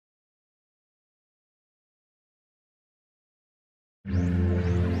We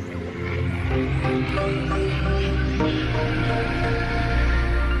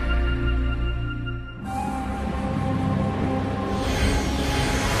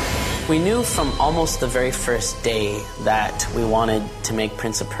knew from almost the very first day that we wanted to make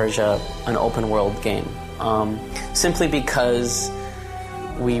Prince of Persia an open world game. Simply because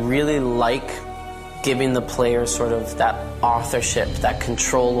we really like giving the player sort of that authorship, that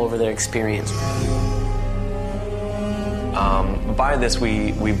control over their experience. By this,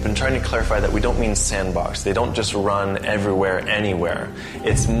 we've been trying to clarify that we don't mean sandbox. They don't just run everywhere, anywhere.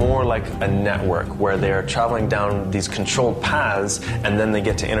 It's more like a network where they're traveling down these controlled paths, and then they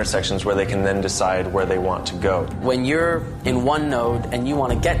get to intersections where they can then decide where they want to go. When you're in one node and you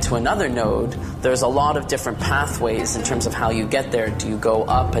want to get to another node, there's a lot of different pathways in terms of how you get there. Do you go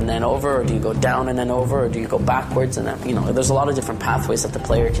up and then over, or do you go down and then over, or do you go backwards and then, there's a lot of different pathways that the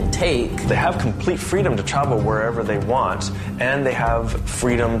player can take. They have complete freedom to travel wherever they want, and they have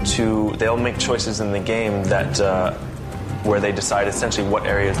freedom they'll make choices in the game that where they decide essentially what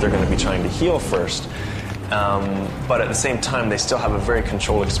areas they're going to be trying to heal first. But at the same time, they still have a very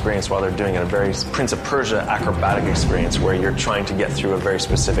controlled experience while they're doing it, a very Prince of Persia acrobatic experience where you're trying to get through a very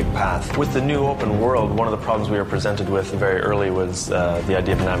specific path. With the new open world, one of the problems we were presented with very early was the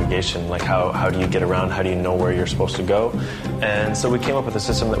idea of navigation, like how do you get around, how do you know where you're supposed to go? And so we came up with a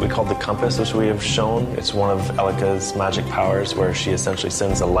system that we called the compass, which we have shown. It's one of Elika's magic powers where she essentially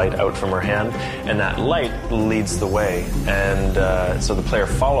sends a light out from her hand, and that light leads the way. And so the player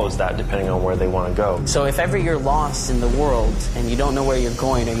follows that depending on where they want to go. So if ever you're lost in the world and you don't know where you're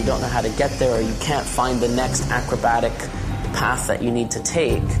going, or you don't know how to get there, or you can't find the next acrobatic path that you need to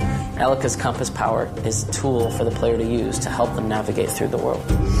take, Elika's compass power is a tool for the player to use to help them navigate through the world.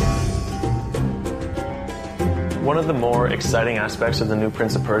 One of the more exciting aspects of the new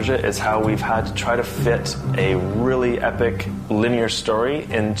Prince of Persia is how we've had to try to fit a really epic linear story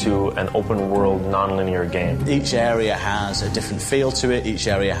into an open world non-linear game. Each area has a different feel to it, each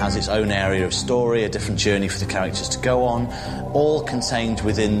area has its own area of story, a different journey for the characters to go on, all contained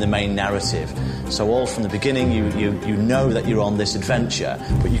within the main narrative. So all from the beginning you know that you're on this adventure,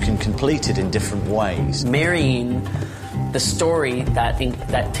 but you can complete it in different ways. Marrying the story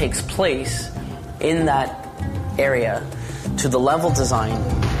that takes place in that area to the level design,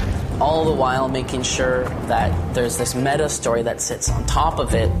 all the while making sure that there's this meta story that sits on top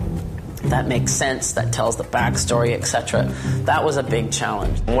of it that makes sense, that tells the backstory, etc. That was a big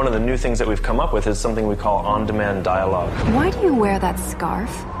challenge. One of the new things that we've come up with is something we call on-demand dialogue. Why do you wear that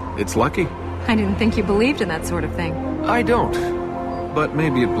scarf? It's lucky. I didn't think you believed in that sort of thing. I don't, but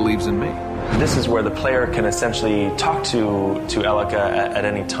maybe it believes in me. This is where the player can essentially talk to Elika at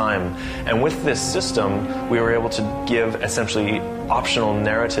any time. And with this system, we were able to give essentially optional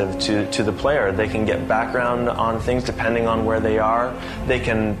narrative to the player. They can get background on things depending on where they are. They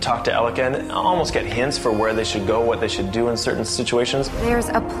can talk to Elika and almost get hints for where they should go, what they should do in certain situations. There's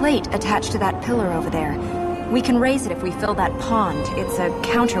a plate attached to that pillar over there. We can raise it if we fill that pond. It's a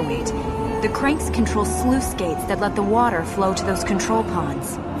counterweight. The cranks control sluice gates that let the water flow to those control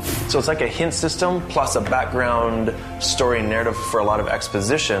ponds. So it's like a hint system plus a background story narrative for a lot of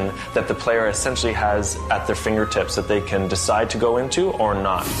exposition that the player essentially has at their fingertips that they can decide to go into or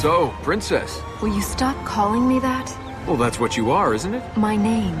not. So, Princess. Will you stop calling me that? Well, that's what you are, isn't it? My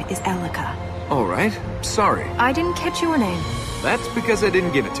name is Elika. All right. Sorry. I didn't catch your name. That's because I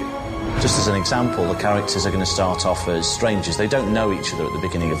didn't give it to you. Just as an example, the characters are going to start off as strangers. They don't know each other at the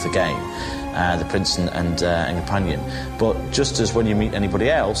beginning of the game, the prince and companion. But just as when you meet anybody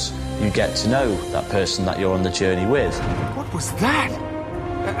else, you get to know that person that you're on the journey with. What was that?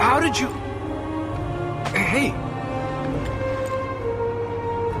 How did you... Hey.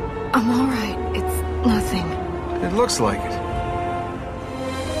 I'm all right. It's nothing. It looks like it.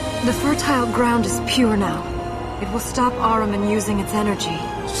 The fertile ground is pure now. It will stop Ahriman using its energy.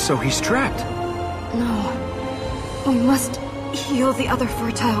 So he's trapped? No. We must heal the other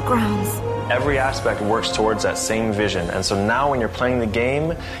fertile grounds. Every aspect works towards that same vision. And so now when you're playing the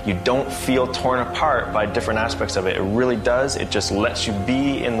game, you don't feel torn apart by different aspects of it. It really does. It just lets you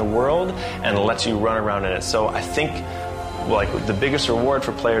be in the world and lets you run around in it. So I think the biggest reward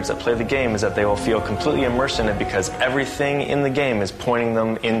for players that play the game is that they will feel completely immersed in it because everything in the game is pointing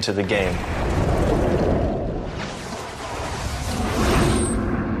them into the game.